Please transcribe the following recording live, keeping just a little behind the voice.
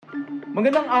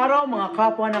Magandang araw mga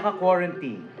kapwa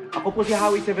naka-quarantine. Ako po si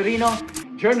Howie Severino,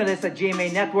 journalist sa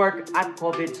GMA Network at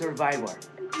COVID survivor.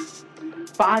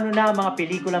 Paano na mga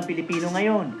pelikulang Pilipino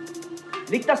ngayon?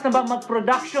 Ligtas na ba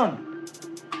mag-production?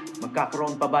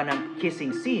 Magkakaroon pa ba ng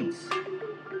kissing scenes?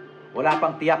 Wala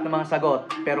pang tiyak na mga sagot,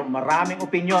 pero maraming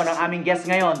opinyon ang aming guest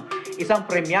ngayon. Isang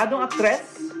premyadong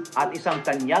aktres at isang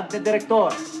tanyag na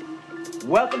direktor.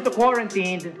 Welcome to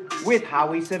Quarantined with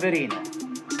Howie Severino.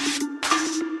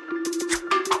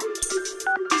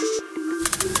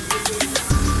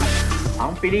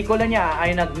 Ang pelikula niya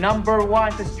ay nag-number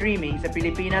 1 sa streaming sa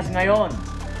Pilipinas ngayon.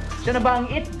 Siya na ba ang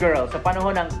it girl sa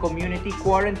panahon ng community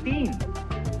quarantine?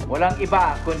 Walang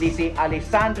iba kundi si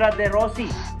Alessandra De Rossi.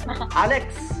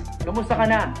 Alex, kamusta ka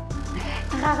na?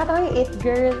 Nakakatawa yung it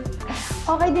girl.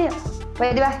 Okay din.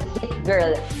 Pwede ba? Hit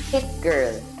girl. Hit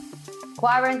girl.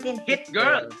 Quarantine hit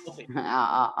girl.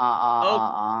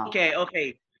 Okay.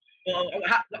 Okay.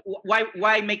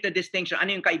 Why make the distinction?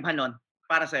 Ano yung kaibahan nun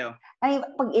para sa'yo? Ay,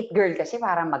 pag it girl kasi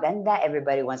parang maganda.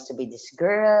 Everybody wants to be this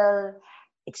girl.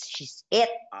 She's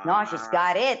it. No, she's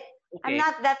got it. Okay. I'm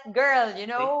not that girl, you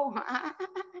know?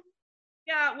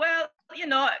 Yeah, well, you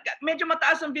know, medyo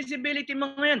mataas ang visibility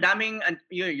mo ngayon. Daming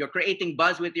you're creating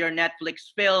buzz with your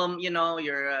Netflix film, you know,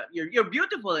 you're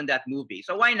beautiful in that movie.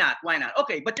 So why not? Why not?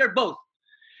 Okay, but you're both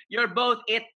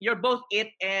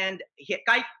it and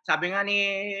kahit sabi nga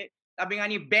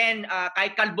ni Ben,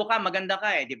 kahit kalbo ka, maganda ka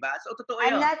eh, di ba? So totoo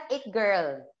yun. I'm not it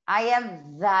girl. I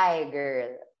am thy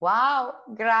girl. Wow,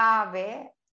 grabe.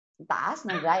 Taas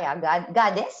ng thy,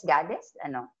 goddess,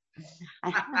 ano?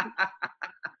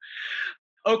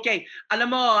 Okay,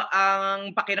 alam mo,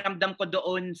 ang pakiramdam ko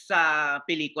doon sa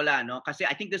pelikula, no? Kasi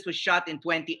I think this was shot in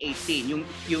 2018,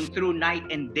 yung Through Night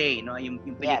and Day, no? Yung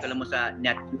pelikula mo sa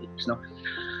Netflix, no?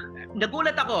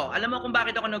 Nagulat ako. Alam mo kung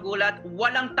bakit ako nagulat?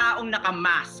 Walang taong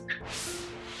naka-mask.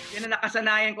 Yan ang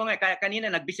nakasanayan ko nga. Kaya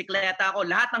kanina nagbisikleta ako.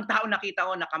 Lahat ng tao nakita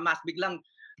ko naka-mask. Biglang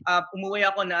umuwi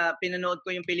ako na pinanood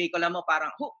ko yung pelikula mo.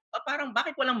 Parang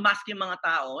bakit walang mask yung mga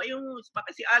tao?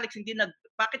 Bakit si Alex hindi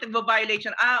bakit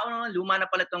nagba-violation? Luma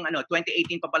na pala itong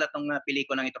 2018 pa pala itong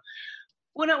pelikulang ito.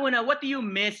 Una-una, what do you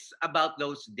miss about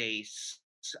those days?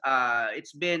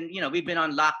 It's been, we've been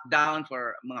on lockdown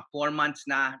for mga 4 months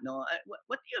na, no?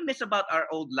 What do you miss about our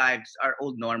old lives, our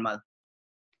old normal?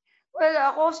 Well,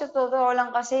 ako sa totoo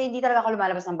lang kasi hindi talaga ako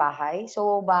lumalabas ng bahay.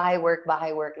 So, bahay work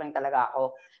lang talaga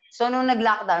ako. So, nung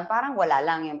nag-lockdown, parang wala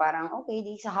lang yun. Parang, okay,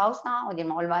 di sa house na ako, di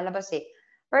naman ako lumalabas eh.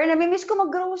 Pero namimiss ko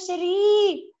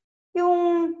mag-grocery.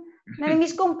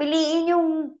 Namimiss kong piliin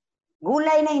yung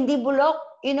gulay na hindi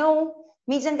bulok, you know?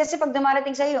 Minsan kasi pag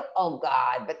dumarating sa'yo, oh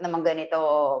God, ba't naman ganito?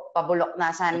 Pabulok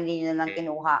na, sana hindi na lang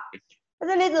kinuha. But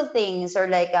the little things, or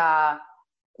like,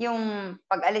 yung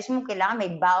pag-alis mo, kailangan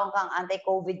may baong kang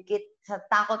anti-COVID kit sa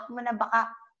takot mo na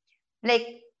baka,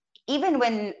 like, even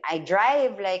when I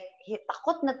drive, like,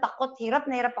 takot na takot, hirap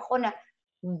na hirap ako na,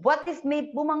 what if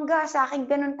may bumangga sa akin,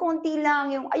 ganun, konti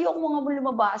lang, yung ayoko mga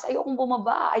lumabas, ayoko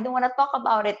bumaba, I don't wanna talk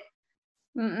about it.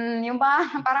 Yung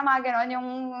parang mga ganon, yung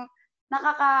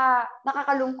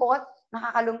nakakalungkot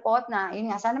na,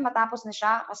 yun nga, sana matapos na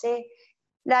siya kasi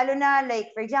lalo na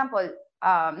like, for example,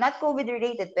 not COVID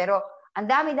related, pero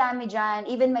ang dami-dami dyan,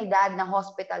 even my dad na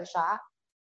hospital siya,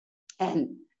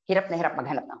 and hirap na hirap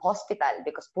maghanap ng hospital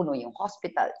because puno yung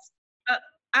hospitals.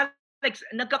 Alex,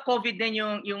 nagka-COVID din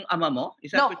yung ama mo?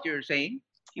 Is that what you're saying?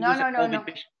 No.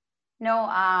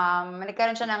 No,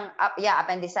 nagkaroon siya ng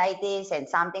appendicitis and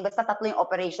something, basta 3 yung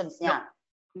operations niya.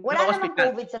 Wala namang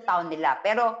COVID sa town nila,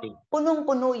 pero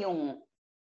punong-puno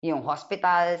yung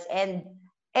hospitals and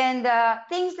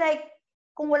things like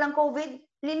kung walang COVID,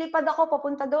 lilipad ako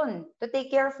papunta doon to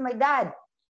take care of my dad.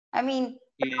 I mean,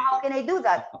 how can I do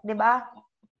that? 'Di ba?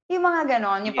 Yung mga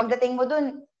ganon, yung pagdating mo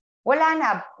doon, wala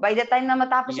na. By the time na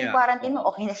matapos yung quarantine mo,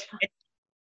 okay na siya.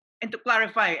 And to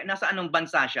clarify, nasa anong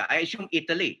bansa siya? I assume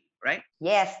Italy, right?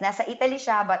 Yes, nasa Italy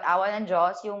siya, but awa ng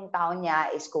Diyos, yung town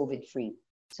niya is COVID-free.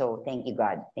 So, thank you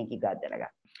God. Thank you God talaga.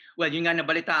 Well, yun nga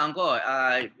nabalitaan ko,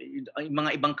 yung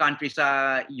mga ibang countries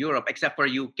sa Europe, except for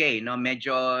UK, no,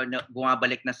 medyo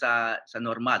bumabalik na sa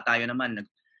normal. Tayo naman,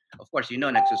 of course,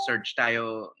 nagsusurge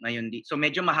tayo ngayon. So,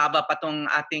 medyo mahaba pa tong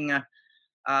ating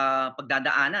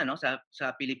pagdadaanan, no, sa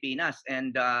Pilipinas.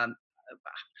 And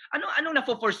anong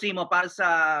na-foresee mo para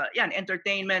sa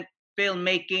entertainment,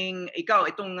 filmmaking, ikaw,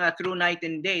 itong Through Night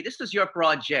and Day, this was your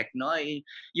project, no?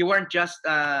 You weren't just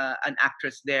an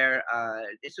actress there.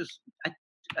 This was,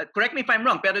 correct me if I'm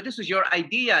wrong, pero this was your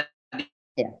idea.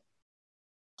 Yeah.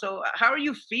 So, how are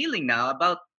you feeling now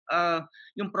about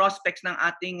yung prospects ng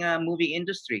ating movie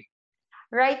industry?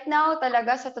 Right now,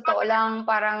 talaga, sa totoo lang,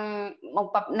 parang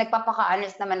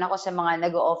nagpapaka-honest naman ako sa mga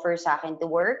nag-o-offer sa akin to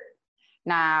work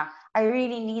na I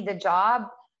really need a job,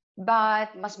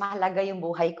 but mas mahalaga yung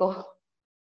buhay ko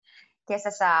kesa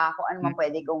sa kung ano man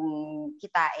pwede kong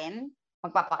kitain.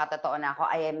 Magpapakatotoo na ako,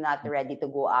 I am not ready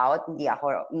to go out. Hindi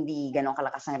ganun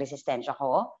kalakas ang resistensya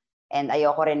ko. And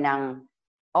ayoko rin ng,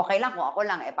 okay lang kung ako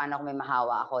lang, paano kung may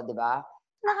mahawa ako, di ba?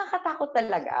 Nakakatakot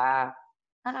talaga.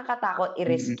 Nakakatakot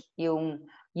i-risk yung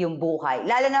buhay.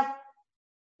 Lalo na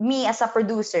me as a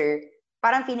producer,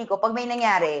 parang feeling ko, pag may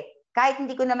nangyari, kahit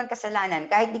hindi ko naman kasalanan,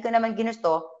 kahit hindi ko naman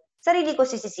ginusto, sarili ko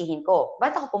sisisihin ko.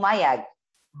 Ba't ako pumayag?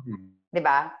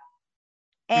 Diba?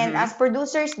 And as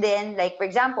producers din, like for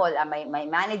example, my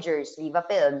managers, Viva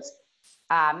Films,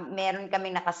 meron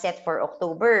kaming nakaset for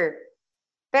October.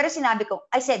 Pero sinabi ko,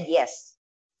 I said yes.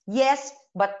 Yes,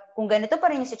 but kung ganito pa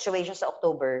rin yung situation sa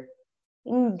October,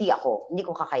 hindi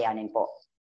ko kakayanin po.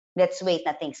 Let's wait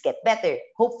na things get better,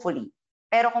 hopefully.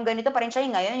 Pero kung ganito pa rin siya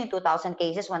ngayon, yung 2,000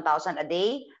 cases, 1,000 a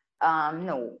day,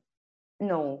 no.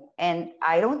 No. And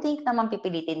I don't think naman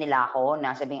pipilitin nila ako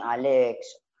na sabing, Alex,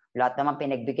 lahat naman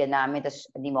pinagbigyan namin,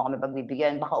 tapos hindi mo kami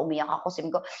pagbibigyan, baka umiyak ako,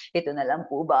 sabi ko, ito na lang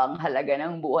po ba ang halaga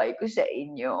ng buhay ko sa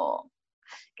inyo?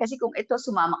 Kasi kung ito,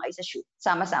 sumama kayo sa shoot,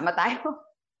 sama-sama tayo.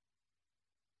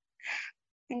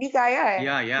 Hindi kaya eh.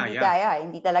 Hindi kaya.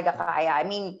 Hindi talaga kaya. I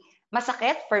mean,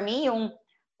 masakit for me yung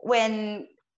when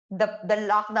the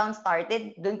lockdown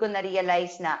started, doon ko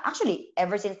na-realize na, actually,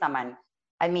 ever since naman,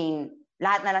 I mean,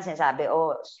 lahat na lang sinasabi,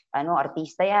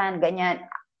 artista yan, ganyan.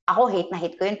 Ako, hate na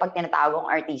hate ko yun pag tinatawag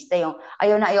akong artista. Yung,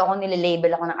 ayaw ko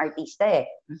nililabel ako ng artista eh.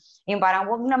 Yung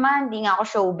parang, wag naman, di nga ako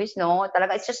showbiz, no?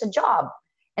 Talaga, it's just a job.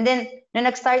 And then,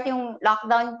 nung nag-start yung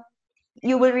lockdown,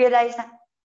 you will realize na,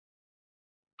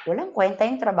 walang kwenta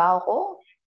yung trabaho ko.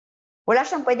 Wala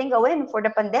siyang pwedeng gawin for the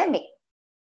pandemic.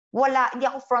 Hindi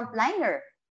ako frontliner.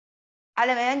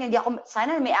 Alam mo yun, hindi ako,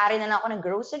 sana may-ari na lang ako ng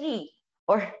grocery.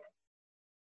 Or,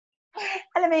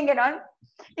 alam mo yun gano'n?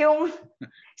 Yung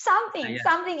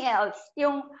something else.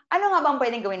 Yung, ano nga bang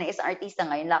pwedeng gawin ng isang artista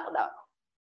ngayon, lockdown?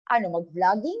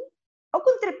 Mag-vlogging? O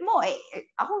kung trip mo,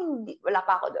 ako hindi, wala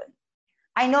pa ako doon.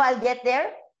 I know I'll get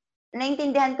there.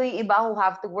 Naintindihan ko yung iba who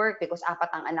have to work because 4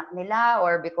 ang anak nila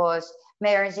or because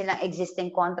mayroon silang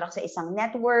existing contract sa isang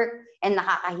network and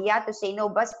nakakahiya to say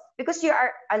no, but because you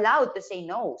are allowed to say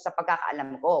no sa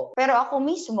pagkakaalam ko. Pero ako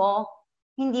mismo,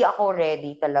 hindi ako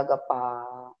ready talaga pa.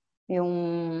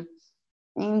 Yung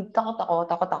takot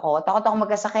ako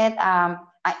magkasakit.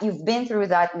 You've been through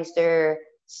that, Mr.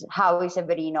 Howie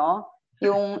Severino.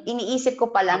 Yung iniisip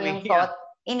ko pa lang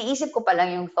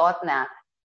yung thought na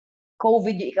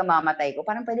COVID yung ikamamatay ko,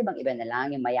 parang pwede bang iba na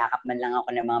lang, yung mayakap man lang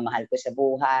ako ng mga mahal ko sa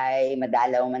buhay,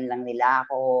 madalaw man lang nila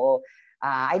ako.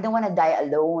 I don't wanna die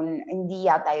alone. Hindi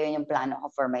yata yun yung plano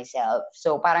ko for myself.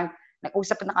 So parang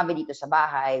nag-usap na kami dito sa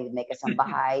bahay with my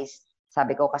kasambahay.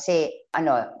 Sabi ko kasi,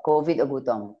 COVID o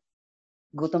gutom?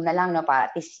 Gutom na lang, no? Para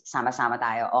at least sama-sama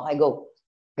tayo. Okay, go.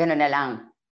 Ganun na lang.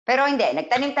 Pero hindi,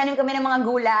 nagtanim-tanim kami ng mga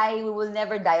gulay. We will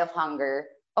never die of hunger.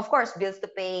 Of course, bills to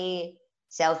pay,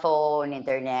 cellphone,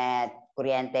 internet,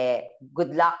 kuryente,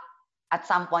 good luck. At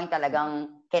some point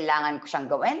talagang kailangan ko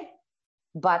siyang gawin.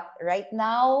 But right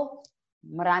now,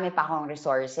 marami pa akong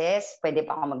resources. Pwede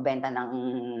pa akong magbenta ng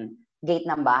gate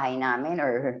ng bahay namin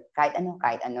or kahit ano.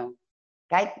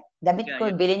 Kahit damit ko,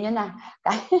 bilhin nyo na.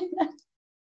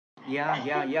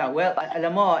 Yeah. Well,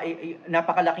 alam mo,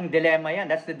 napakalaking dilemma yan.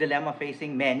 That's the dilemma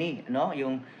facing many, no?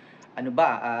 Yung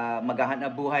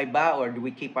maghahanap buhay ba or do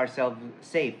we keep ourselves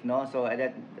safe, no? So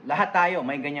lahat tayo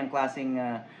may ganyang klaseng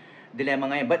dilemma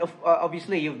ngayon. But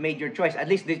obviously you've made your choice at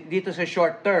least dito sa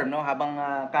short term, no, habang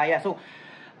kaya. So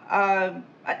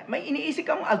may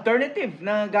iniisip kang alternative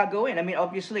na gagawin. I mean,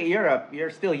 obviously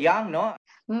you're still young, no?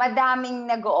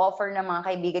 Madaming nag-o-offer ng mga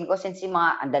kaibigan ko since yung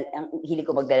hilig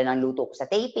ko magdala ng luto ko sa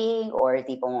taping or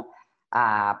tipong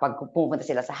pag pupunta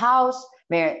sila sa house,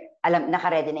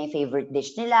 naka-ready na yung favorite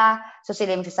dish nila. So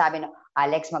sila yung sasabi na,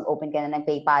 Alex, mag-open ka na ng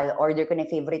PayPal, order ko na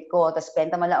yung favorite ko, tapos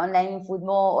benta mo lang online yung food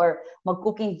mo, or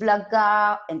mag-cooking vlog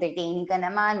ka, entertaining ka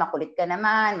naman, makulit ka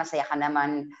naman, masaya ka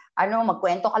naman,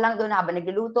 magkwento ka lang doon habang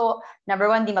nagluluto. Number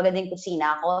 1, di magandang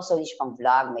kusina ako, so hindi siya pang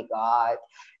vlog, my God.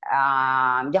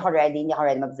 Hindi ako ready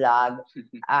mag-vlog.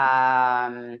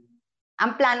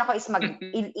 Ang plano ko is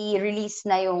i-release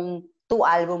na yung 2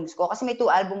 albums ko. Kasi may 2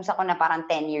 albums ako na parang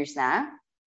 10 years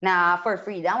na for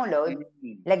free download.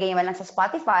 Lagay mo lang sa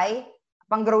Spotify,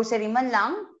 pang grocery man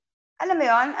lang. Alam mo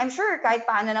yun, I'm sure kahit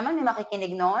paano naman may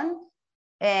makikinig noon.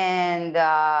 And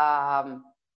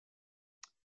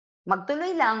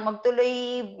magtuloy lang,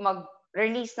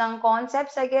 release ng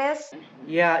concepts, I guess.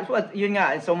 Yeah, well, yun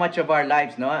nga, so much of our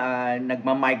lives, no,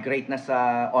 nagma-migrate na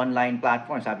sa online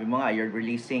platforms. Sabi mo nga, you're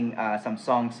releasing some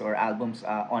songs or albums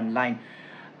online.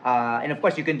 And of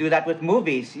course, you can do that with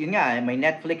movies. Yun nga, may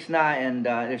Netflix na and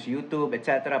there's YouTube,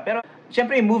 etc. Pero,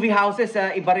 syempre, yung movie houses,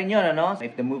 iba rin yun, ano?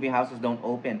 If the movie houses don't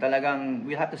open, talagang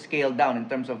we'll have to scale down in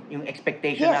terms of yung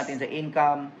expectation Yes. natin sa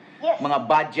income, Yes. mga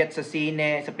budget sa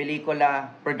sine, sa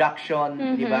pelikula,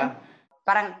 production, di ba?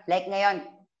 Parang like ngayon,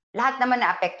 lahat naman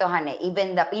naapektuhan eh.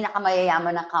 Even the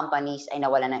pinakamayayaman na companies ay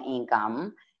nawala ng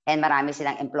income and marami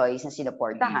silang employees na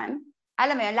sinuportahan.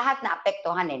 Alam mo yun, lahat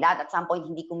naapektuhan eh. Lahat at some point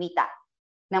hindi kumita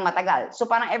ng matagal. So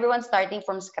parang everyone starting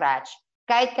from scratch.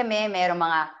 Kahit kami, mayroong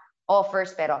mga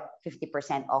offers pero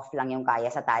 50% off lang yung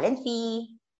kaya sa talent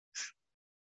fee.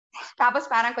 Tapos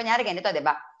parang kunyari ganito, di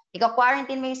ba? Ikaw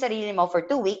quarantine mo yung sarili mo for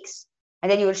 2 weeks and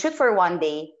then you will shoot for 1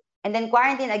 day and then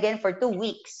quarantine again for 2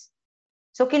 weeks.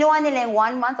 So, kinuha nila yung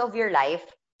 1 month of your life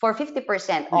for 50%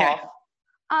 off.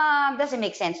 Doesn't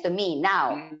make sense to me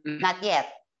now. Not yet.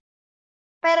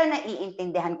 Pero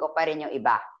naiintindihan ko pa rin yung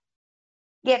iba.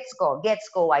 Gets ko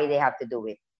why they have to do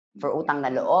it. For utang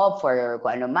na loob, for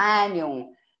kung ano man,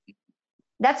 yung...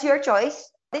 That's your choice.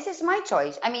 This is my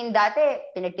choice. I mean, dati,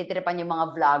 pinagtitripan yung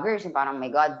mga vloggers, yung parang,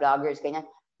 my God, vloggers, ganyan.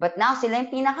 But now, sila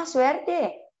yung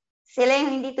pinakaswerte. Sila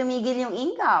yung hindi tumigil yung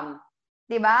income.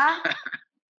 Diba?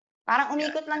 Parang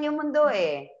umikot lang yung mundo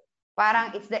eh.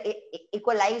 Parang it's the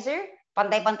equalizer.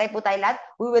 Pantay-pantay po tayo lahat.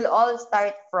 We will all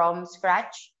start from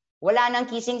scratch. Wala nang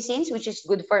kissing scenes, which is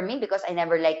good for me because I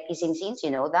never like kissing scenes,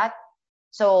 you know that.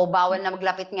 So, bawal na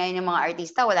maglapit ngayon yung mga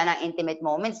artista. Wala nang intimate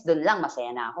moments. Doon lang,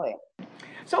 masaya na ako eh.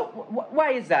 So,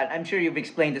 why is that? I'm sure you've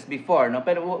explained this before, no?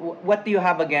 But what do you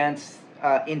have against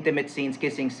intimate scenes,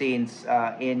 kissing scenes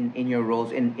in your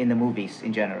roles in the movies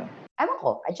in general? Ewan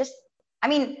ko. I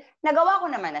mean, nagawa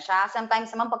ko naman na siya. Sometimes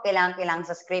naman pag kailangan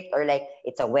sa script or like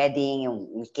it's a wedding,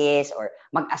 yung kiss or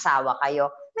mag-asawa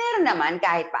kayo, meron naman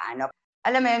kahit paano.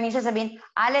 Alam mo yun, minsan sabihin,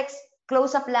 Alex,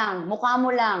 close up lang, mukha mo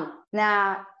lang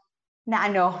na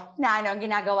ano ang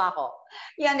ginagawa ko.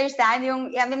 You understand?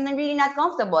 I'm really not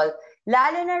comfortable.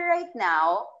 Lalo na right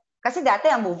now, kasi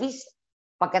dati ang movies,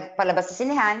 pagpalabas sa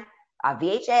sinehan,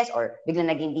 VHS or biglang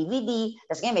naging DVD,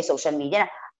 tapos ngayon may social media na,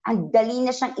 ang dali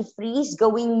na siyang i-freeze,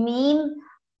 gawing meme.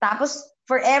 Tapos,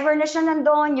 forever na siya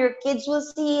nandun. Your kids will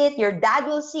see it. Your dad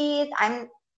will see it. I'm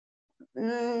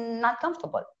not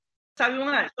comfortable. Sabi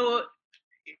mo nga, so,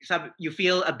 you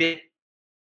feel a bit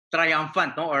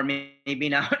triumphant, no? Or maybe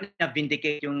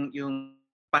na-vindicate yung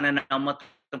pananaw mo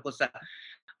tungkol sa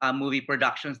movie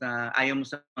productions na ayaw mo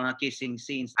sa mga kissing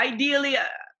scenes. Ideally,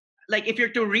 like if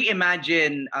you're to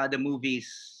reimagine the movies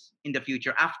in the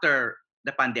future after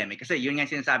the pandemic. Kasi yun nga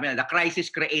sinasabi na, the crisis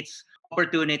creates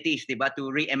opportunities, di ba, to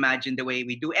reimagine the way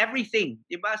we do everything,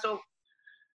 di ba? So,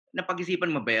 napag-isipan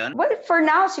mo ba yun? Well, for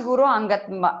now, siguro hanggat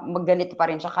magganito pa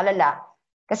rin siya kalala.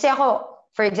 Kasi ako,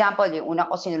 for example, yung una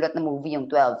ko sinulat na movie, yung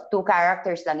 12, 2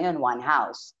 characters lang yun, 1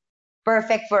 house.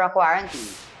 Perfect for a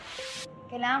quarantine.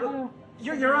 Kailangan kong...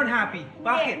 You're unhappy.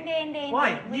 Bakit? Hindi.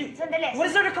 Why? Wait, sandali. What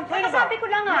is there to complain about? Sabi ko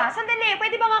lang sandali,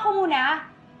 pwede ba nga ako muna?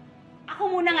 Ako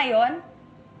muna ngayon?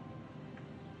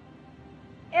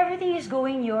 Everything is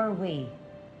going your way.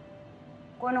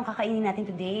 Kung anong kakainin natin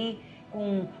today,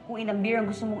 kung ilang beer ang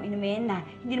gusto mong inumin na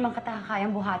hindi naman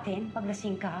katakakayang buhatin pag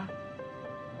lasing ka.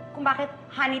 Kung bakit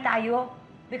honey tayo,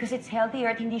 because it's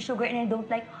healthier at hindi sugar and I don't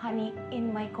like honey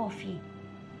in my coffee.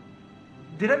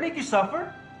 Did I make you suffer?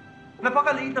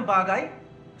 Napakaliit na bagay?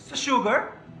 Sa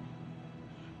sugar?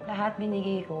 Lahat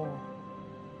binigay ko.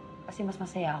 Kasi mas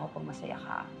masaya ako pag masaya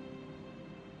ka.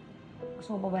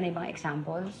 Gusto mo pa ba na ibang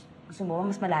examples? Gusto mo ba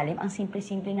mas malalim? Ang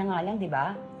simple-simple na nga lang, di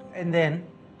ba? And then?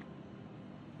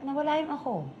 Nawala yung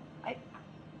ako.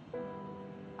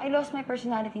 I lost my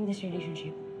personality in this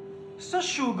relationship. Sa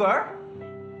sugar?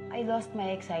 I lost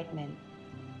my excitement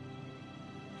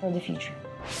for the future.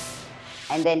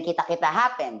 And then kita-kita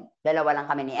happened. Dalawa lang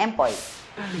kami ni Empoy.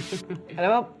 Alam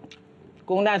mo,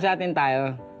 kung nasa atin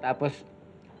tayo, tapos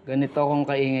ganito kong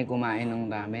kaingay kumain ng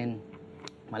ramen,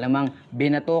 malamang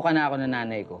binatukan na ako ng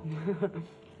nanay ko.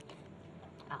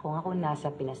 Ako nga kung nasa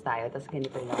Pinas tayo, tapos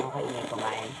ganito lang ako kaingay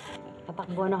kumain.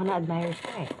 Tatakbuhan ako na admirers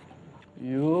ko eh.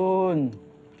 Yun.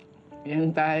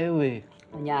 Yan tayo eh.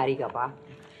 Nangyari ka pa.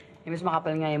 Mas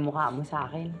makapal nga yung mukha mo sa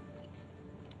akin.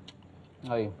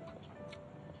 Ay.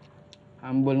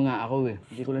 Humble nga ako eh.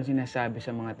 Hindi ko lang sinasabi sa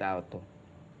mga tao to.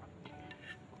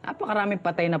 Napakaraming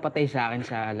patay na patay sa akin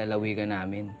sa lalawigan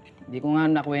namin. Hindi ko nga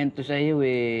nakwento sa iyo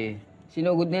eh.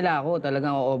 Sinugod nila ako.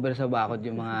 Talagang over sa bakod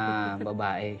yung mga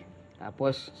babae.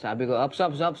 Tapos sabi ko,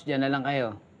 ops, dyan na lang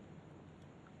kayo.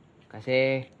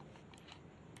 Kasi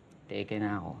Taken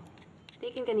na ako.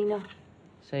 Taken kanino?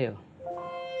 Sa'yo.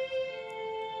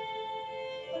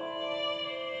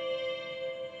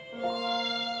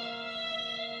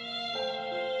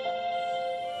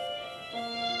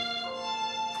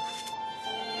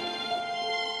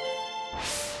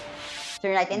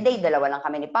 Sir Night and Day, dalawa lang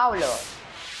kami ni Paolo.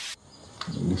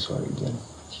 Really sorry again.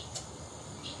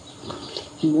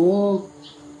 No.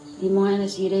 Hindi mo nga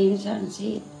nasira yung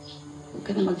sunset. Huwag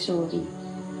ka na mag-sorry.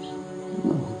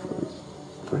 No,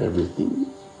 for everything.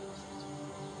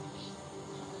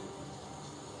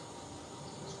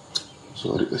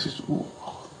 Sorry kasi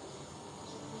sumuko.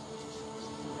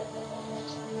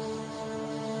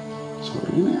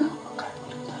 Sorry na yan. Magkain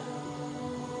ulit tayo.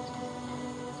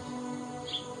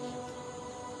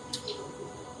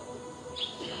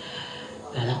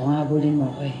 Kala ko nga habulin mo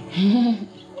ako eh.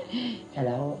 Kala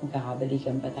ko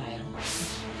magkakabalikan pa tayo.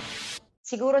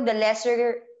 Siguro the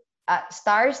lesser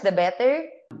stars, the better.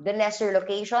 The lesser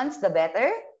locations, the better.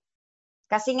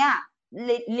 Kasi nga,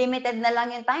 limited na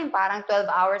lang yung time. Parang 12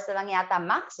 hours na lang yata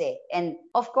max eh. And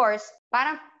of course,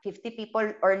 parang 50 people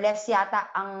or less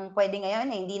yata ang pwede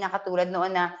ngayon eh. Hindi na katulad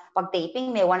noon na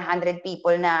pag-taping may 100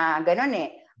 people na gano'n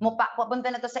eh.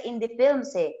 Papunta na to sa indie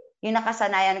films eh. Yung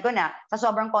nakasanayan ko na, sa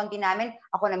sobrang konti namin,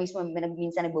 ako na mismo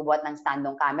minsan nagbubuhat ng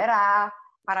standong camera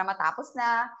para matapos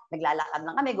na, naglalakad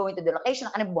lang kami, going to the location,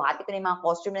 buhati ko na yung mga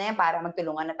costume na yan para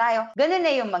magtulungan na tayo. Ganun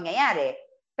na yung mangyayari.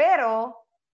 Pero,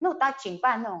 no touching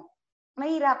pa, no.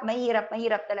 Mahirap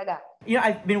talaga. You know,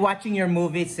 I've been watching your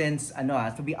movie since,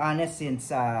 to be honest, since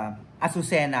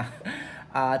Azucena,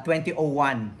 2001.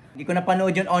 Hindi ko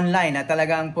napanood yun online,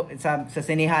 talagang sa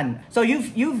sinehan. So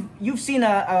you've seen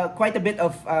quite a bit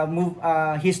of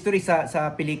history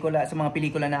sa pelikula, sa mga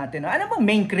pelikula natin. Ano bang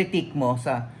main critique mo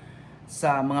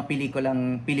sa mga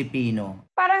pelikulang Pilipino?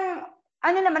 Parang,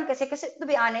 ano naman kasi to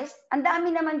be honest, ang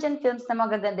dami naman dyan films na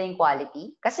magaganda yung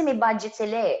quality. Kasi may budget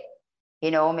sila eh.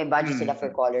 You know, may budget sila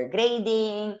for color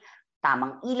grading,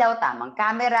 tamang ilaw, tamang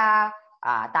camera,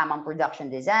 tamang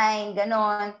production design,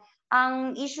 ganon.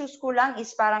 Ang issues ko lang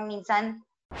is parang minsan,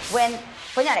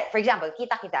 kunyari, for example,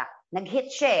 kita-kita, nag-hit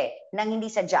siya nang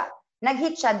hindi sadya.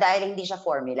 Nag-hit siya dahil hindi siya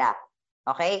formula.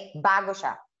 Okay? Bago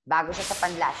siya sa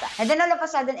panlasa. And then all of a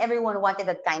sudden, everyone wanted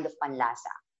that kind of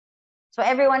panlasa. So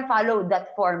everyone followed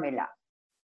that formula.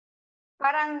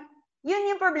 Parang, yun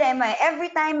yung problema eh.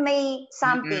 Every time may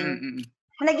something,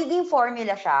 nagiging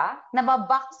formula siya,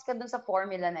 nababox ka dun sa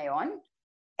formula na yon,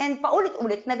 and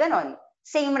paulit-ulit na ganon.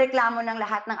 Same reklamo ng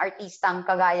lahat ng artistang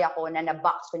kagaya ko na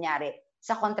nabox, kunyari,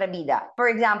 sa kontrabida.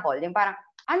 For example, yung parang,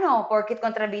 porkit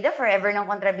kontrabida, forever ng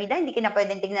kontrabida, hindi ka na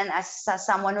pwedeng tignan as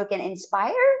someone who can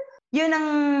inspire? Yun ang,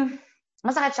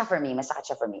 masakit siya for me.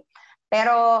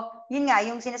 Pero, yun nga,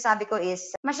 yung sinasabi ko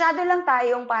is, masyado lang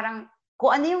tayong parang,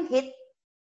 kung ano yung hit,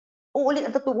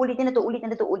 uulitin,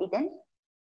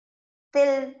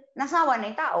 till nasawa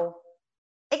na yung tao.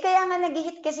 Kaya nga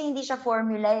nag-hit kasi hindi siya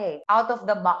formula eh. Out of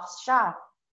the box siya.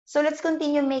 So let's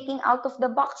continue making out of the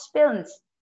box films.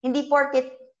 Hindi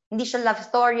porket hindi siya love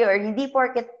story or hindi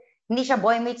porket hindi siya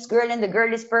boy meets girl and the girl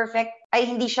is perfect, ay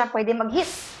hindi siya pwede mag-hit.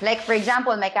 Like for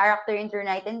example, my character in Through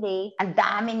Night and Day, ang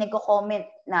daming nagko-comment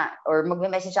na or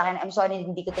magme-message sa akin, I'm sorry,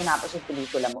 hindi ko tinapos yung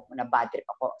pelikula mo, na bad trip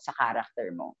ako sa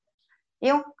character mo.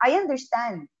 Yung, I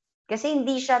understand. Kasi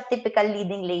hindi siya typical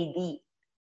leading lady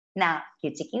na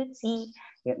cutesy-cutesy,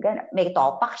 yung gano'n. May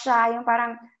topak siya, yung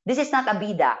parang, this is not a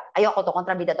bida. Ayoko to,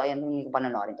 kontrabida to, ayun, hindi ko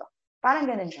panonoorin to. Parang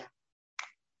gano'n siya.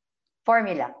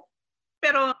 Formula.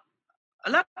 Pero a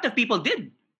lot of people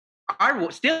are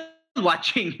still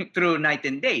watching Through Night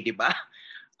and Day, di ba?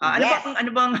 Yes.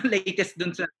 Ano bang latest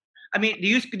dun sa, I mean, do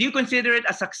you consider it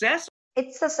a success?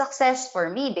 It's a success for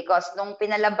me because nung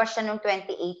pinalabas siya nung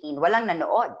 2018, walang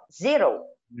nanood. Zero.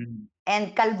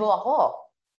 And kalbo ako.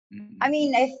 I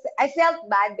mean, I felt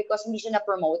bad because hindi siya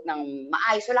na-promote ng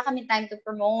maayos. Wala kaming time to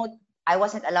promote. I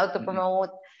wasn't allowed to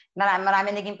promote.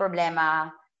 Marami naging problema.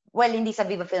 Well, hindi sa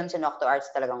Viva Films and Octo Arts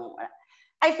talagang.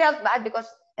 I felt bad because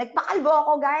nagpakalbo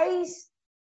ako, guys.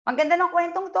 Ang ganda ng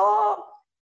kwentong to.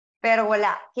 Pero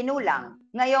wala. Kinulang.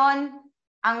 Ngayon,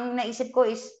 ang naisip ko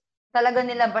is talaga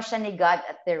nilabas siya ni God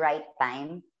at the right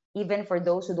time. Even for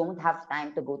those who don't have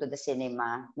time to go to the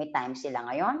cinema, may time sila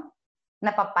ngayon.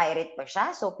 Napapirate pa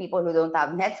siya, so people who don't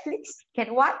have Netflix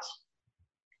can watch.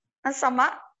 Ang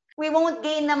sama. We won't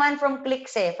gain naman from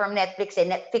clicks from Netflix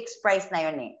Netflix price na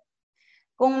yun eh.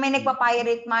 Kung may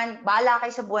nagpapirate man, bahala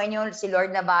kayo sa buhay nyo, si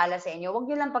Lord na bahala sa inyo, huwag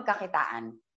nyo lang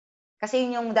pagkakitaan. Kasi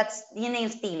yun na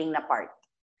yung stealing na part.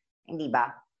 Hindi ba?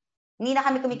 Hindi na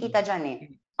kami kumikita dyan eh.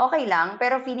 Okay lang,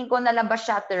 pero feeling ko nalabas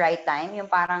siya at the right time. Yung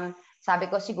parang, sabi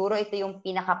ko, siguro ito yung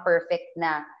pinaka-perfect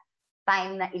na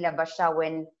time na ilabas siya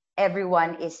when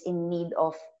everyone is in need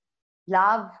of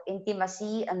love,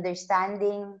 intimacy,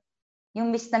 understanding,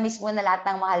 yung miss na miss mo na lahat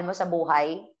ng mahal mo sa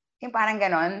buhay. Yung parang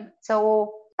ganon. So,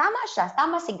 tama siya.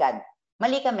 Tama si God.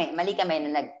 Mali kami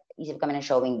na nag-isip kami ng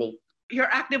showing day. You're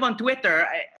active on Twitter.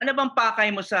 Ano bang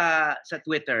pakay mo sa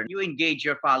Twitter? You engage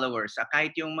your followers,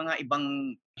 kahit yung mga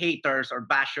ibang haters or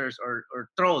bashers or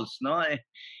trolls, no?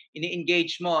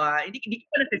 Ini-engage mo.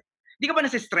 Hindi ka ba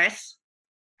nasi-stress?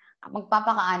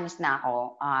 Magpapaka-honest na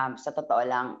ako. Sa totoo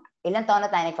lang, ilang taon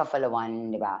na tayo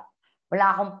nagpa-followan, di ba? Wala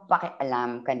akong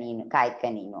pakialam kahit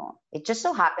kanino. It just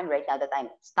so happened right now that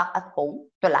I'm stuck at home.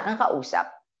 Wala kang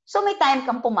kausap. So may time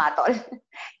kang pumatol.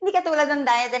 Hindi ka tulad ng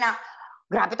dati na,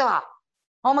 grabe to ha.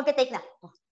 Magka-take na.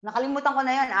 Nakalimutan ko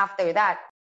na yun after that.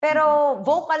 Pero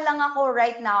vocal lang ako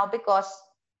right now because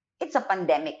it's a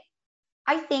pandemic.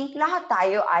 I think lahat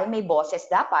tayo ay may boses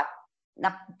dapat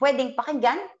na pwedeng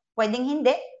pakinggan, pwedeng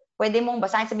hindi. Pwede mong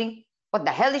basahin sabing, what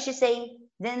the hell is she saying?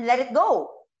 Then let it go.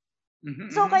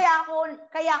 So kaya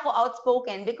ako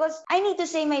outspoken because I need to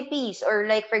say my piece. Or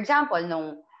like for example,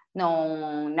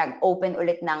 nung nag-open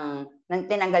ulit ng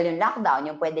tinanggal yung lockdown,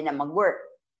 yung pwede na mag-work.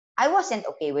 I wasn't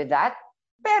okay with that.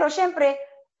 Pero syempre,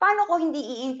 paano ko hindi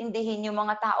iintindihin yung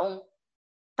mga taong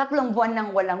 3 buwan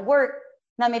nang walang work,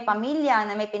 na may pamilya,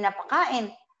 na may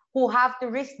pinapakain, who have to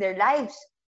risk their lives,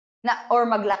 or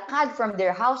maglakad from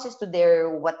their houses to their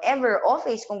whatever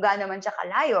office, kung gaano man siya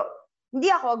kalayo.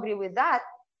 Hindi ako agree with that.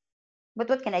 But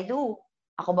what can I do?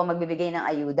 Ako ba magbibigay ng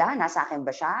ayuda? Nasa akin ba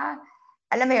siya?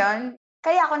 Alam mo yon?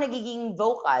 Kaya ako nagiging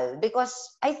vocal because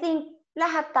I think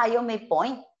lahat tayo may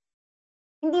point.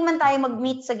 Hindi man tayo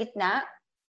mag-meet sa gitna.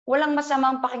 Walang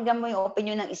masamang pakinggan mo yung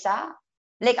opinion ng isa.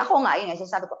 Like ako nga, yun,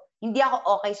 sabi ko, hindi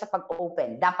ako okay sa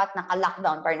pag-open. Dapat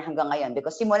naka-lockdown pa rin hanggang ngayon.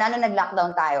 Because simula nung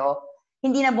nag-lockdown tayo,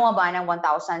 hindi na bumaba ng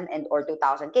 1,000 or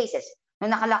 2,000 cases.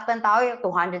 Nung naka-lockdown tayo,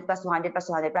 200 plus, 200 plus,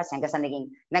 200 plus, hanggang sa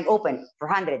nag-open,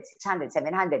 400, 600,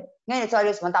 700. Ngayon, it's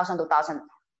always 1,000, 2,000.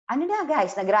 Ano na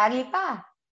guys, nag-rally pa.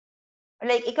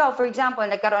 Like ikaw, for example,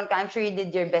 nagkaroon ka, I'm sure you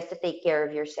did your best to take care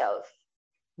of yourself.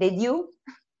 Did you?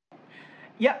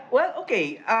 Yeah, well,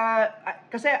 okay.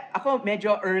 Kasi ako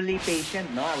medyo early patient,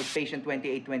 no? I was patient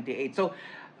 28. So,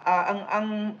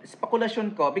 ang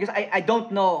spekulasyon ko, because I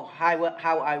don't know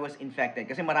how I was infected.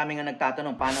 Kasi marami nga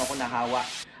nagtatanong paano ako nahawa.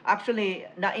 Actually,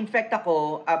 na-infect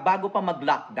ako bago pa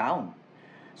mag-lockdown.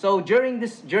 So, during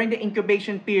the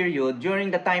incubation period,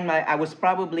 during the time I was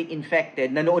probably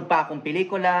infected, nanood pa akong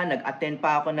pelikula, nag-attend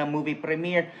pa ako ng movie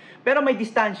premiere, pero may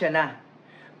distansya na.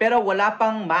 Pero wala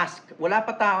pang mask. Wala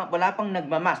pang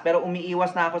nagmamask. Pero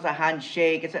umiiwas na ako sa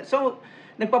handshake. So,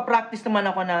 nagpa-practice naman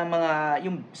ako ng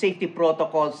yung safety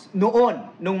protocols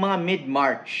nung mga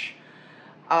mid-March.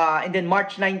 And then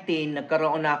March 19,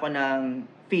 nagkaroon na ako ng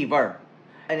fever.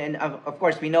 And of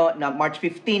course, we know na March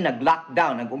 15,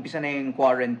 nag-lockdown. Nag-umpisa na yung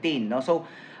quarantine. No? So,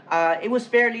 it was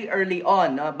fairly early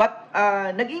on. But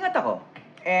nag-ingat ako.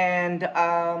 And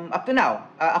up to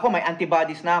now, ako may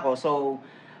antibodies na ako. So,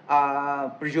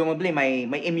 presumably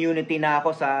may immunity na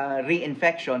ako sa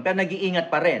reinfection, pero nag-iingat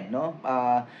pa rin, no?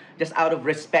 Just out of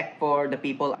respect for the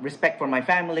people, respect for my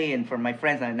family and for my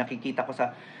friends na nakikita ko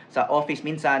sa office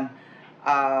minsan.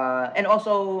 And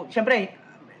also, syempre,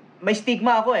 may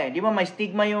stigma ako eh. Di ba may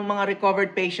stigma yung mga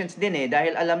recovered patients din eh,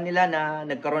 dahil alam nila na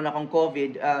nagkaroon akong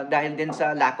COVID dahil din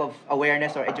sa lack of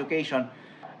awareness or education.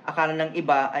 Akala ng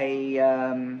iba ay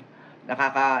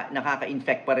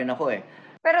nakaka-infect pa rin ako eh.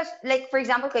 Pero like for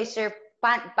example kay sir,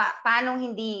 paano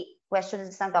hindi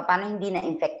questions lang to, paano hindi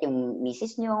na-infect yung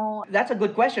misis nyo? That's a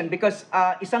good question because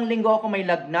isang linggo ako may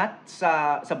lagnat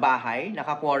sa bahay,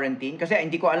 naka-quarantine kasi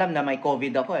hindi ko alam na may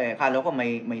COVID ako eh. Akala ko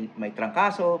may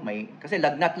trangkaso, kasi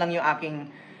lagnat lang yung aking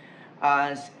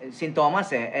sintomas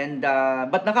eh. And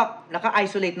but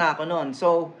naka-isolate na ako noon.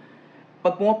 So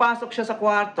pag pumapasok siya sa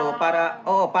kwarto para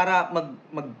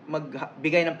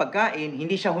magbigay ng pagkain,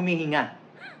 hindi siya humihinga.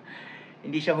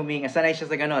 Hindi siya huminga. Sanay siya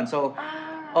sa ganon. So,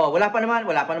 wala pa naman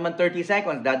 30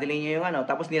 seconds. Dadali niya yung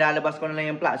tapos nilalabas ko na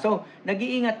lang yung So,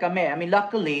 nag-iingat kami. I mean,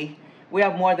 luckily, we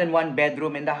have more than one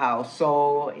bedroom in the house.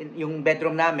 So, yung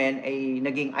bedroom namin ay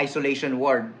naging isolation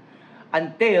ward.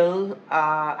 Until,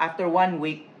 after 1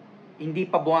 week, hindi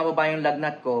pa bumababa yung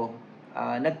lagnat ko,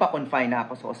 nagpa-confine na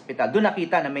ako sa ospital. Doon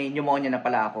nakita na may pneumonia na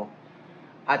pala ako.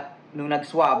 At nung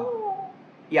nag-swab,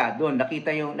 doon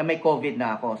nakita na may COVID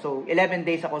na ako. So, 11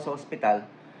 days ako sa hospital.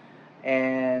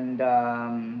 And,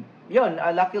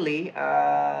 luckily,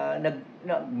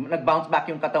 nag-bounce back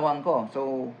yung katawan ko.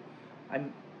 So,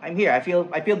 I'm here. I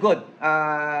feel good.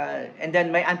 And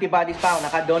then, may antibodies pa ako.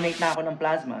 Naka-donate na ako ng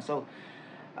plasma. So,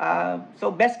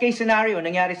 best case scenario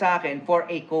nangyari sa akin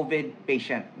for a COVID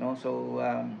patient. No? So,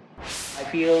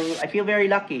 I feel very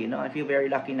lucky, I feel very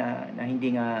lucky na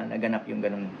hindi nga naganap yung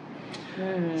ganun.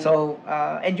 So,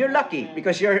 and you're lucky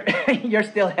because you're you're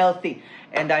still healthy,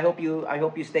 and I hope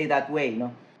you stay that way,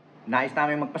 Nais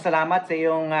namin magpasalamat sa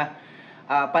iyong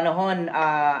panahon,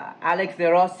 Alex De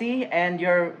Rossi, and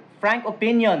your frank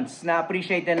opinions na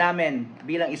appreciate din namin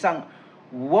bilang isang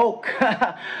woke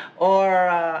or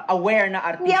aware na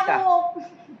Hindi ako artista. woke.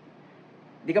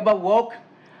 Di ka ba woke?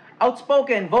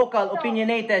 Outspoken, vocal,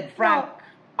 opinionated, frank,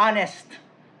 honest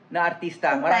na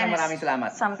artista. Maraming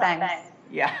salamat. Sometimes.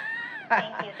 Yeah.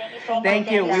 Thank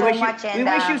you. We wish and,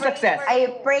 you success.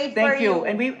 I prayed for Thank you.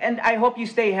 And I hope you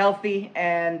stay healthy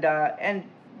and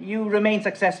you remain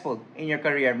successful in your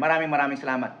career. Maraming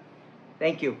salamat.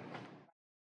 Thank you.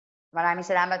 Maraming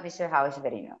salamat, Mr. Howie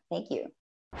Severino. Thank you.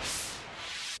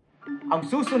 Ang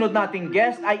susunod nating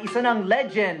guest ay isa ng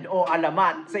legend o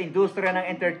alamat sa industriya ng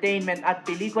entertainment at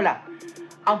pelikula.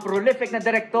 Ang prolific na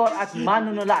direktor at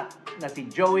manunulat na si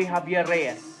Joey Javier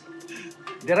Reyes.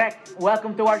 Direk,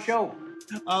 welcome to our show.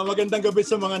 Magandang gabi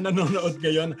sa mga nanonood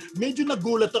ngayon. Medyo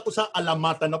nagulat ako sa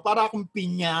alamatan na para akong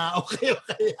pinya o kaya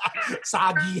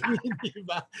saging, di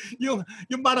ba? Yung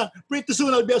parang pretty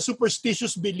soon I'll be a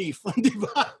superstitious belief, di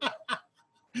ba?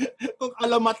 Kung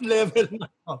alamat level na.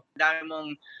 Dami mong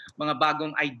mga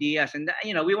bagong ideas, and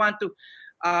we want to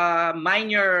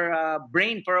mine your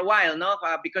brain for a while,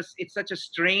 because it's such a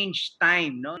strange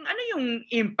time, Ano yung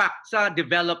impact sa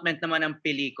development naman ng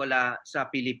pelikula sa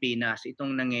Pilipinas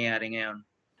itong nangyayari ngayon?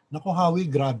 Naku, Howie,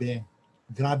 grabe.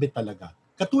 Grabe talaga.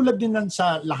 Katulad din nan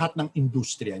sa lahat ng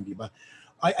industriya, di ba?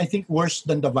 I think worse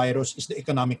than the virus is the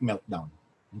economic meltdown,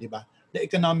 di ba? The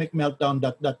economic meltdown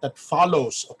that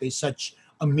follows, such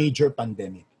a major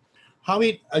pandemic.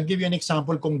 Howie, I'll give you an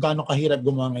example kung gaano kahirap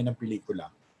gumawa ngayon ng pelikula.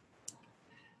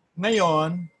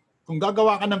 Ngayon, kung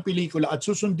gagawa ka ng pelikula at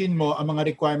susundin mo ang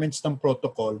mga requirements ng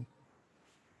protocol,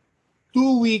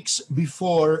 2 weeks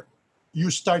before you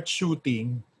start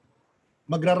shooting,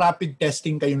 magra-rapid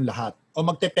testing kayong lahat o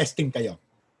magte-testing kayo.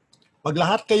 Pag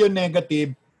lahat kayo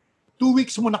negative, 2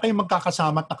 weeks muna kayo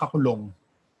magkakasama at nakakulong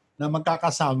na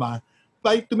magkakasama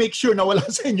to make sure na wala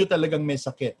sa inyo talagang may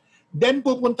sakit. Then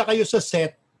pupunta kayo sa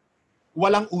set,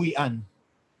 walang uwian.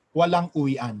 Walang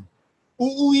uwian.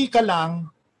 Uuwi ka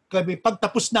lang pag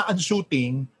tapos na ang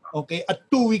shooting, at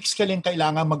 2 weeks ka lang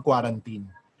kailangan mag-quarantine.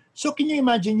 So can you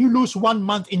imagine, you lose 1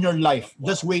 month in your life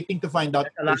just waiting to find out.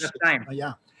 That's a lot of time.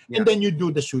 Yeah. And then you do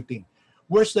the shooting.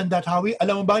 Worse than that, Howie,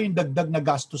 alam mo ba yung dagdag na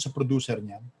gasto sa producer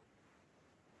niyan?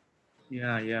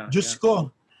 Yeah. Diyos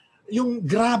ko, yung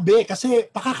grabe,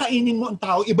 kasi pakakainin mo ang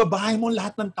tao, ibabahay mo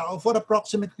lahat ng tao for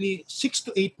approximately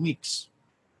 6 to 8 weeks.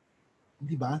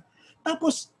 Di ba?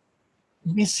 Tapos,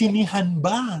 may sinihan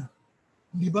ba?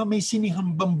 Di ba? May sinihan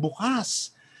bang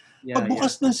bukas?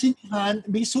 Pagbukas ng sinihan,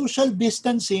 may social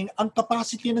distancing, ang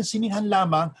capacity ng sinihan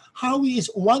lamang, Howie,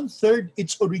 is 1/3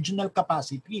 its original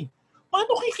capacity.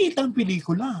 Paano kikita ang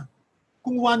pelikula?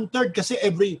 Kung 1/3, kasi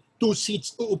every 2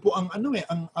 seats uupo ang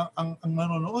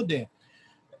manonood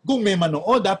Kung may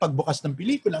manood pagbukas ng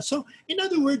pelikula. So, in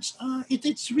other words,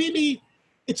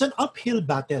 it's an uphill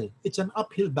battle. It's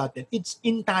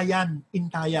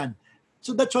intayan.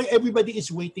 So that's why everybody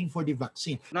is waiting for the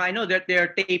vaccine. No, I know that there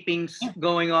are tapings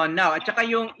going on now. At saka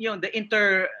yung the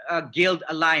Inter-Guild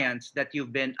Alliance that you've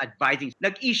been advising,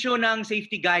 nag-issue ng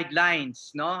safety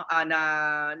guidelines, na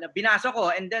binasa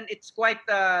ko, and then it's quite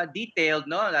detailed,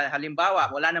 Halimbawa,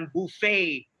 wala ng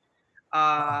buffet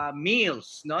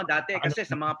meals, dati kasi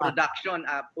sa mga production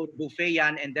buffet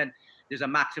yan, and then there's a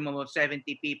maximum of 70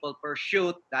 people per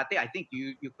shoot. Dati I think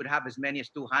you could have as many as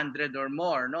 200 or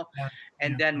more,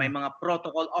 and then may mga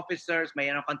protocol officers, may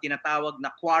kang tinatawag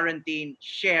na quarantine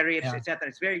sheriffs,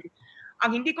 etc. It's very,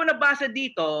 ang hindi ko nabasa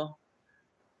dito,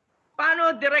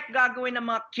 paano direct gagawin ng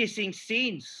mga kissing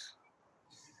scenes?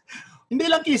 Hindi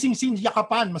lang kissing scenes,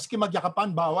 yakapan. Maski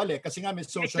magyakapan, bawal kasi nga may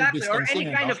social distancing. Or any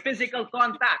kind of physical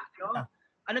contact.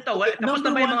 Ano to? Tapos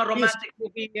na ba yung mga romantic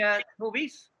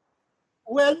movies?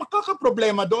 Well,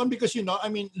 makakaproblema doon because,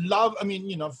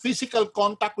 physical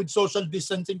contact with social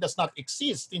distancing does not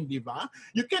exist, hindi ba?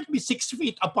 You can't be 6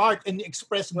 feet apart and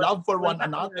express love for one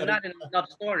another. Not in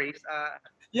love stories.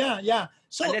 Yeah.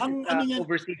 So, unless it's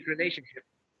overseas relationship.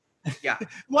 Yeah.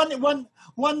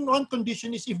 One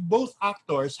condition is if both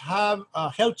actors have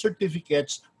health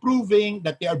certificates proving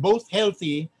that they are both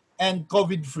healthy and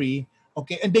COVID-free,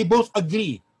 and they both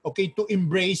agree, to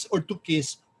embrace or to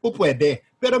kiss, pwede.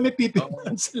 Pero may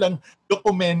pipilitan silang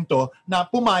dokumento na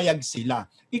pumayag sila.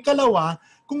 Ikalawa,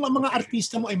 kung ang mga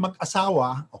artista mo ay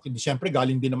mag-asawa, siyempre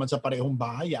galing din naman sa parehong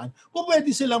bahay yan,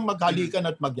 pwede silang maghalikan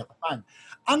at magyakapan.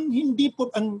 Ang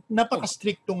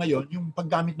napaka-stricto ngayon, yung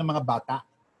paggamit ng mga bata.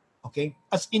 Okay?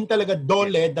 As in talaga,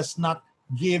 DOLE does not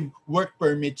give work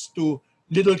permits to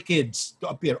little kids to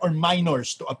appear or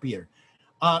minors to appear.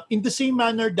 In the same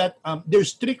manner that they're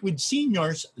strict with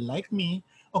seniors like me,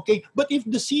 okay? But if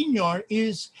the senior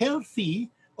is healthy,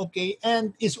 okay,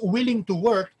 and is willing to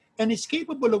work and is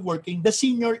capable of working, the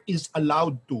senior is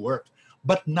allowed to work,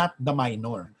 but not the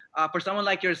minor. For someone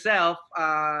like yourself,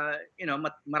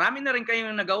 marami na rin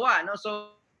kayong nagawa, no?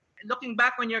 So looking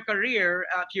back on your career,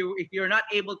 if you're not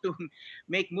able to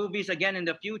make movies again in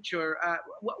the future,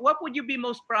 what would you be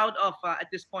most proud of at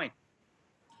this point?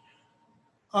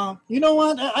 You know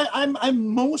what? I'm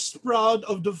most proud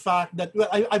of the fact that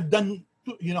I've done.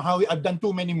 You know how I've done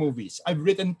too many movies. I've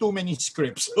written too many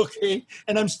scripts. Okay,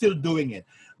 and I'm still doing it.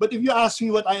 But if you ask me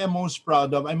what I am most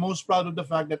proud of, I'm most proud of the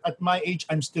fact that at my age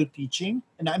I'm still teaching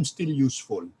and I'm still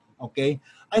useful. Okay,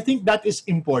 I think that is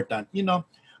important. You know,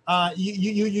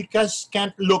 you just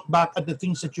can't look back at the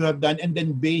things that you have done and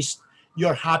then base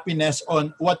your happiness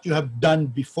on what you have done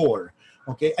before.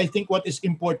 Okay, I think what is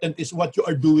important is what you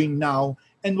are doing now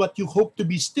and what you hope to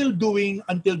be still doing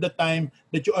until the time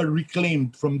that you are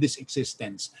reclaimed from this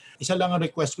existence. Isa lang ang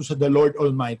request ko sa the Lord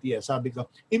Almighty. Sabi ko,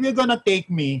 if you're gonna take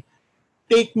me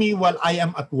while I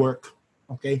am at work.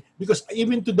 Okay? Because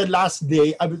even to the last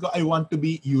day, I want to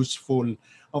be useful.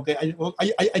 Okay?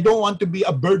 I don't want to be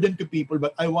a burden to people,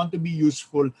 but I want to be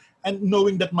useful and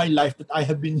knowing that my life, that I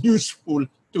have been useful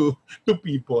to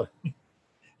people.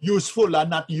 Useful,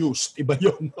 not used. Iba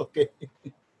yun, okay?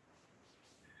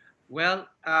 Well,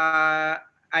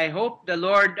 I hope the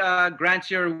Lord grants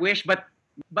your wish, but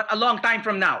a long time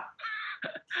from now.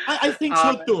 I think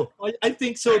so too. I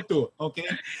think so too, okay?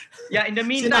 Yeah, in the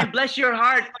meantime, bless your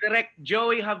heart, Direct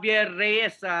Joey Javier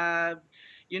Reyes.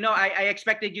 I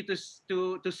expected you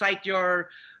to cite your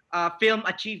film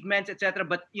achievements, etc.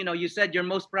 But, you said you're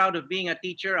most proud of being a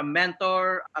teacher, a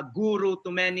mentor, a guru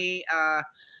to many.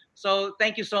 So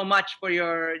thank you so much for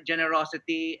your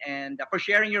generosity and for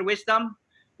sharing your wisdom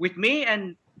with me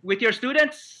and with your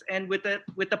students and with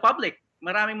the public.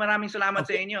 Maraming salamat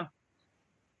sa inyo.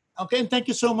 Okay, and thank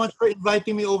you so much for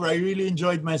inviting me over. I really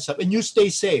enjoyed myself. And you stay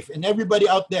safe. And everybody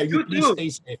out there, you please stay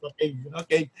safe.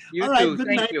 Okay. You all right, too. good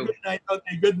Thank night. you. Good night.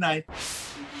 Okay, good night.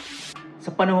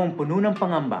 Sa panahong puno ng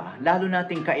pangamba, lalo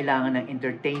nating kailangan ng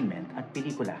entertainment at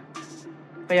pelikula.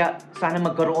 Kaya sana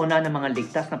magkaroon na ng mga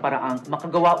ligtas na paraang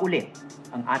makagawa ulit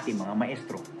ang ating mga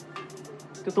maestro.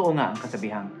 Totoo nga ang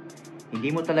kasabihang,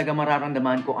 hindi mo talaga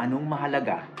mararamdaman kung anong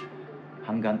mahalaga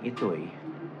hanggang ito'y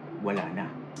wala na.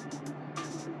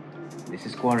 This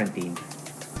is Quarantine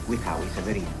with Howie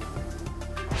Severino.